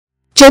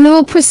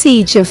General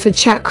procedure for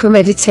chakra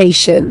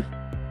meditation.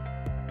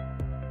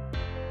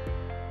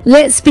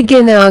 Let's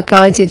begin our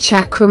guided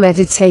chakra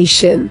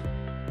meditation.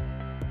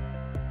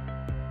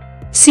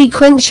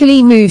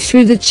 Sequentially move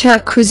through the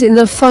chakras in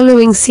the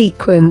following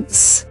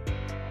sequence.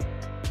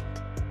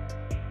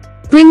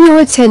 Bring your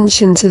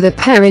attention to the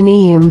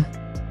perineum.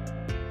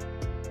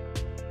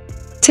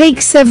 Take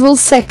several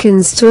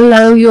seconds to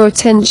allow your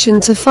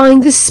attention to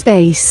find the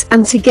space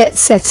and to get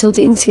settled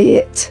into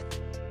it.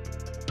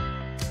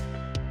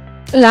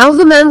 Allow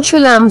the mantra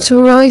Lam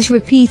to arise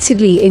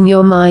repeatedly in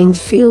your mind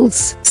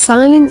fields,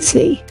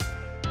 silently.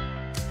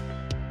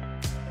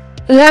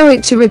 Allow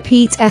it to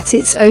repeat at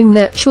its own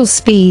natural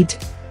speed.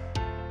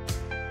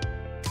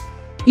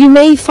 You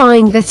may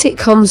find that it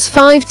comes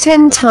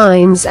 5-10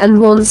 times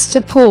and wants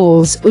to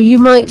pause, or you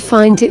might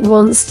find it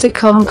wants to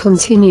come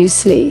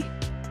continuously.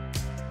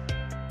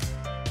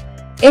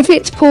 If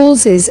it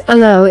pauses,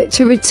 allow it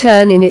to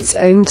return in its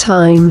own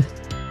time.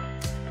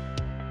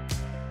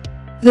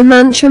 The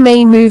mantra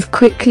may move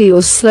quickly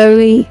or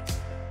slowly.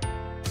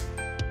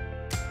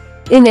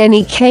 In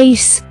any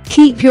case,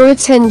 keep your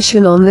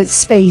attention on that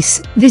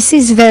space. This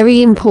is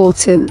very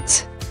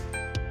important.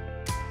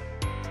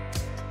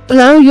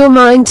 Allow your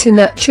mind to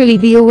naturally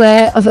be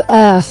aware of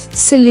earth,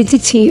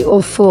 solidity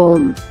or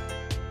form.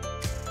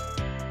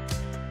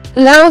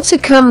 Allow to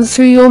come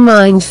through your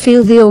mind,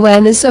 feel the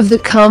awareness of the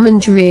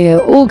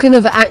kassandra, organ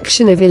of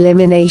action of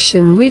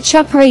elimination, which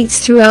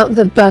operates throughout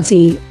the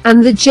body,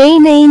 and the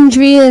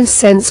jnanendriya,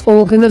 sense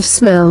organ of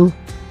smell.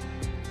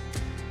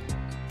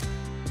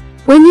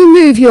 When you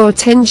move your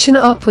attention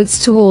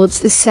upwards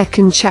towards the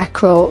second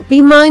chakra,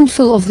 be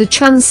mindful of the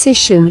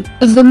transition,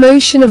 of the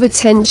motion of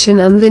attention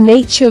and the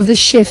nature of the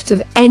shift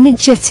of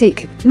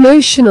energetic,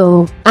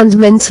 emotional, and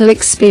mental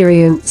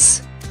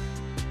experience.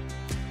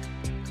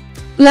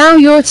 Allow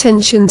your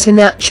attention to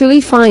naturally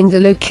find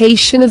the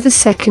location of the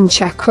second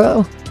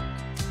chakra.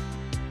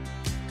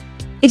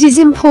 It is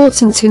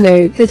important to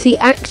note that the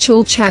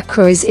actual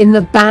chakra is in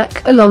the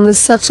back along the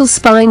subtle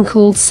spine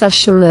called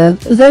sushumna,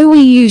 though we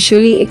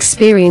usually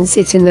experience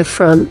it in the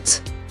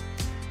front.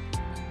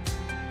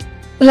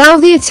 Allow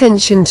the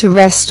attention to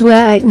rest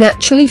where it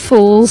naturally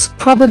falls,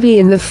 probably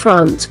in the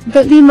front,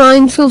 but be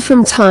mindful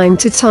from time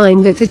to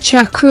time that the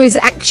chakra is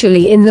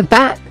actually in the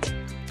back.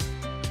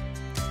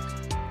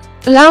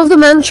 Allow the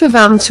mantra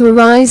Vam to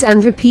arise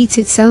and repeat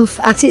itself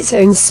at its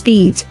own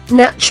speed,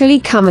 naturally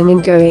coming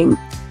and going.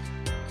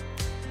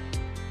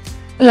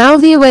 Allow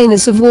the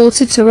awareness of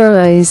water to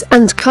arise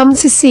and come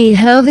to see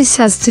how this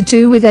has to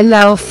do with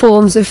allow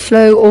forms of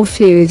flow or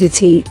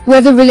fluidity,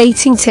 whether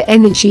relating to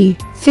energy,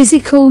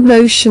 physical,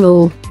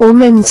 emotional, or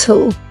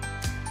mental.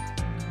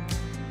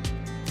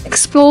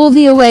 Explore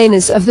the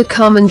awareness of the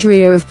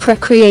kassandra of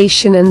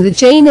procreation and the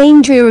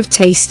jnanendriya of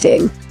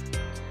tasting.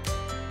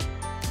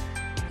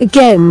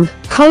 Again,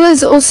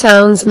 colors or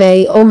sounds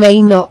may or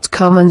may not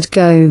come and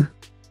go.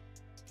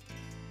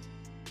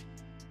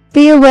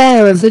 Be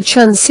aware of the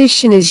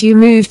transition as you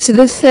move to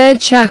the third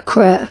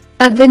chakra,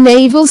 at the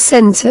navel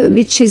center,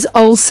 which is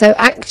also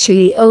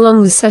actually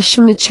along the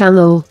sushumna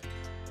channel.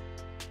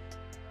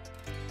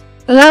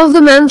 Allow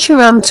the mantra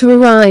Ram to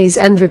arise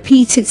and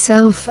repeat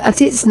itself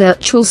at its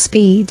natural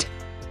speed.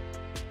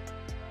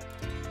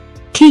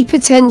 Keep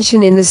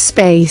attention in the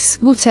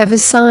space, whatever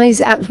size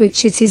at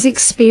which it is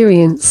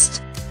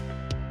experienced.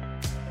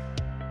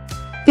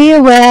 Be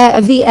aware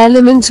of the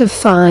element of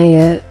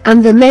fire,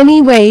 and the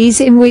many ways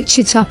in which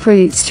it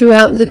operates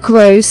throughout the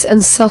gross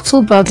and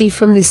subtle body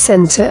from the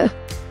center.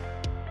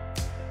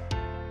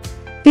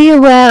 Be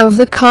aware of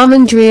the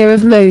kassandra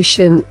of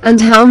motion, and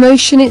how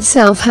motion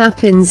itself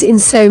happens in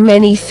so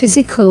many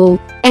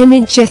physical,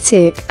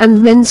 energetic,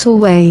 and mental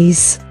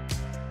ways.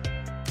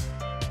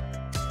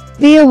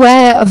 Be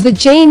aware of the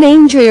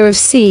jnanendriya of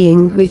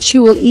seeing, which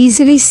you will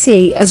easily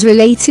see as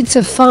related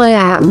to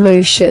fire and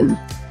motion.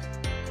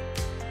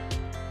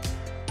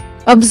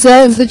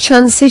 Observe the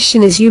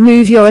transition as you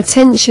move your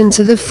attention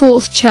to the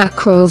fourth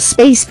chakra,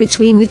 space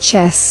between the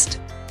chest.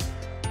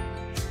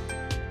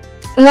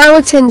 Allow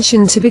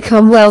attention to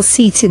become well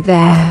seated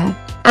there,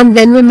 and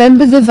then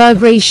remember the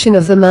vibration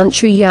of the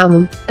mantra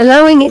Yam,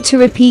 allowing it to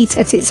repeat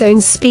at its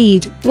own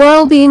speed,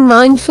 while being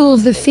mindful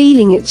of the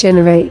feeling it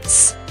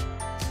generates.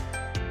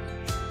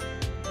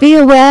 Be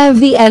aware of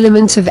the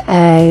element of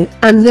air,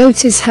 and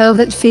notice how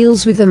that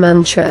feels with the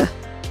mantra.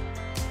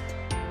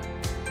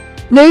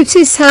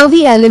 Notice how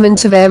the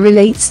element of air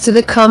relates to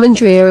the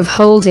kassandra of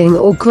holding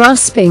or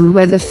grasping,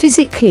 whether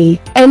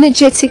physically,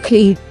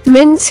 energetically,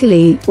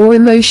 mentally, or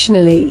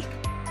emotionally.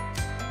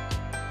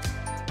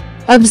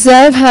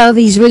 Observe how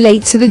these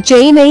relate to the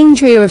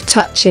jnanendriya of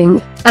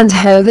touching, and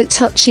how that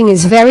touching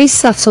is very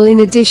subtle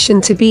in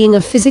addition to being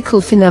a physical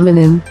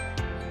phenomenon.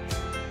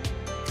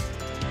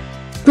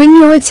 Bring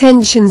your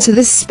attention to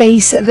the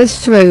space at the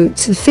throat,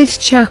 the fifth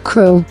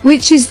chakra,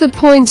 which is the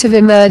point of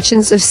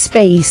emergence of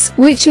space,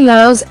 which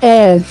allows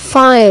air,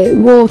 fire,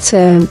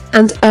 water,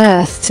 and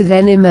earth to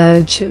then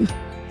emerge.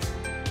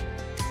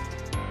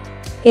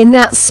 In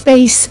that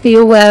space, be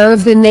aware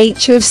of the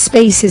nature of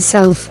space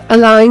itself,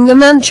 allowing the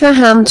mantra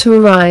hum to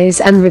arise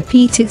and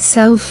repeat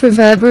itself,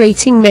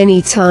 reverberating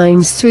many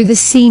times through the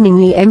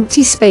seemingly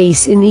empty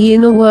space in the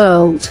inner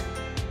world.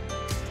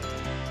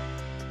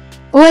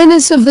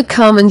 Awareness of the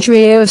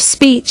commentary of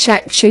speech.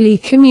 Actually,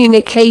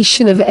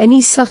 communication of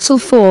any subtle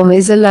form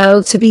is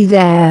allowed to be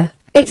there,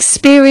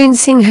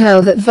 experiencing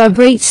how that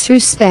vibrates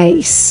through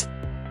space.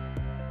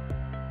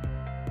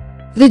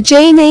 The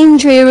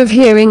Jnanendriya of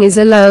hearing is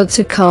allowed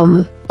to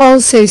come,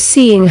 also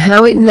seeing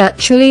how it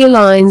naturally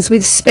aligns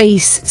with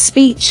space,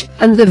 speech,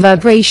 and the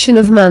vibration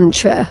of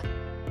mantra.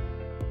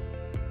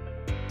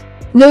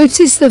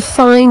 Notice the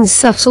fine,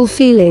 subtle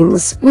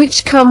feelings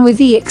which come with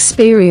the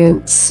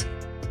experience.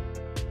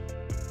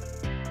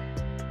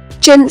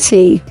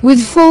 Gently,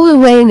 with full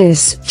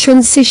awareness,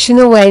 transition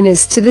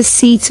awareness to the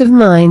seat of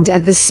mind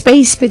at the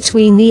space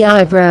between the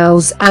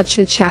eyebrows,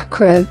 Ajna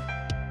chakra.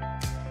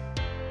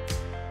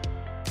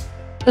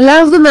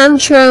 Allow the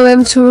mantra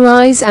Om to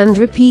arise and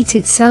repeat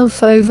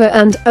itself over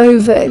and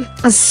over,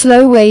 as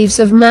slow waves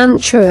of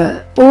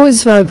mantra, or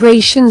as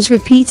vibrations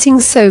repeating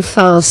so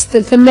fast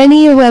that the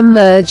many Om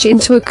merge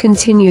into a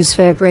continuous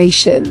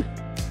vibration.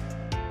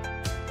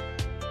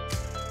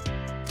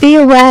 Be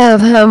aware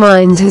of how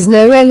mind has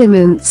no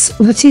elements,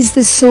 but is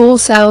the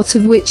source out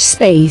of which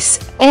space,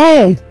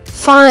 air,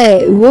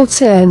 fire,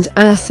 water and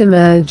earth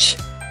emerge.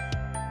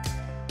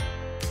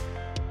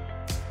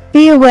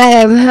 Be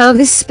aware of how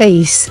this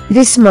space,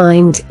 this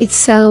mind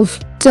itself,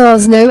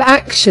 does no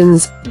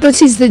actions,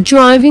 but is the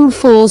driving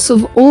force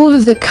of all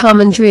of the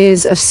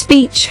commentaries of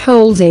speech,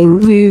 holding,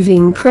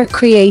 moving,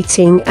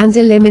 procreating, and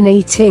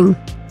eliminating.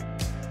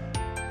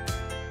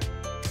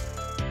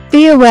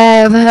 Be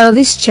aware of how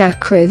this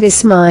chakra,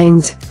 this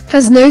mind,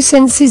 has no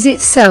senses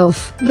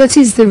itself, but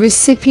is the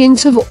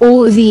recipient of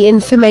all of the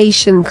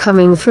information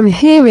coming from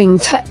hearing,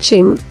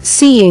 touching,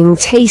 seeing,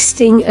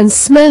 tasting, and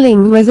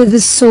smelling. Whether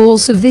the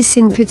source of this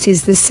input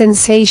is the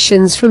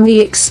sensations from the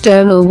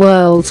external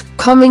world,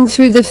 coming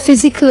through the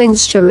physical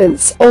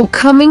instruments, or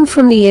coming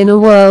from the inner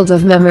world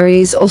of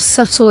memories or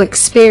subtle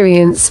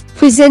experience,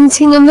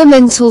 presenting on the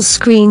mental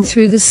screen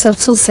through the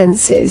subtle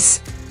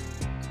senses.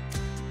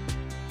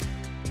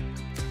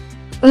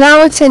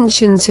 Allow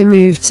attention to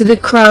move to the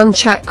crown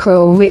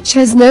chakra, which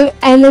has no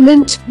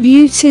element,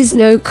 beauties,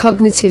 no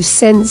cognitive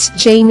sense,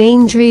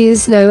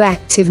 Jnanendriyas, no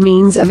active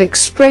means of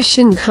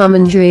expression,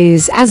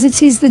 commentaries, as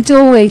it is the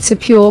doorway to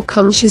pure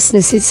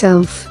consciousness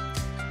itself.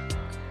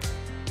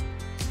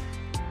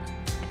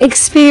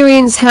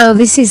 Experience how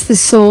this is the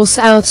source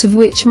out of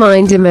which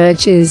mind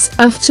emerges,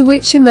 after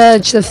which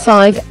emerge the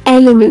 5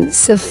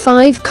 elements of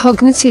 5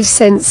 cognitive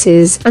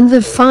senses and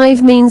the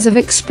 5 means of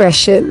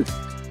expression.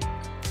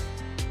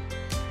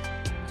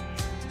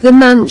 The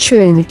mantra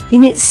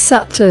in its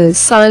subtler,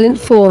 silent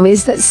form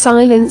is that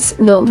silence,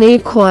 not mere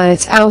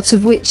quiet, out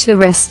of which the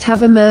rest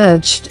have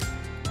emerged.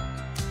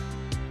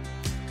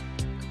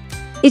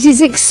 It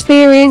is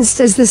experienced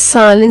as the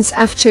silence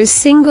after a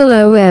single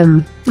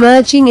Om,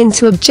 merging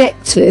into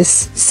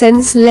objectless,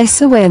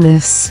 senseless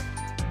awareness.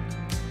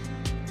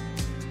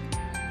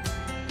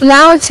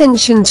 Allow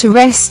attention to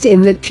rest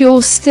in that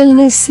pure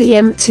stillness, the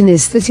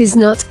emptiness that is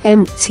not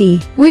empty,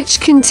 which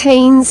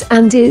contains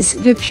and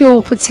is the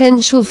pure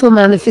potential for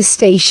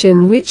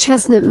manifestation which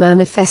has not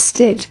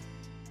manifested.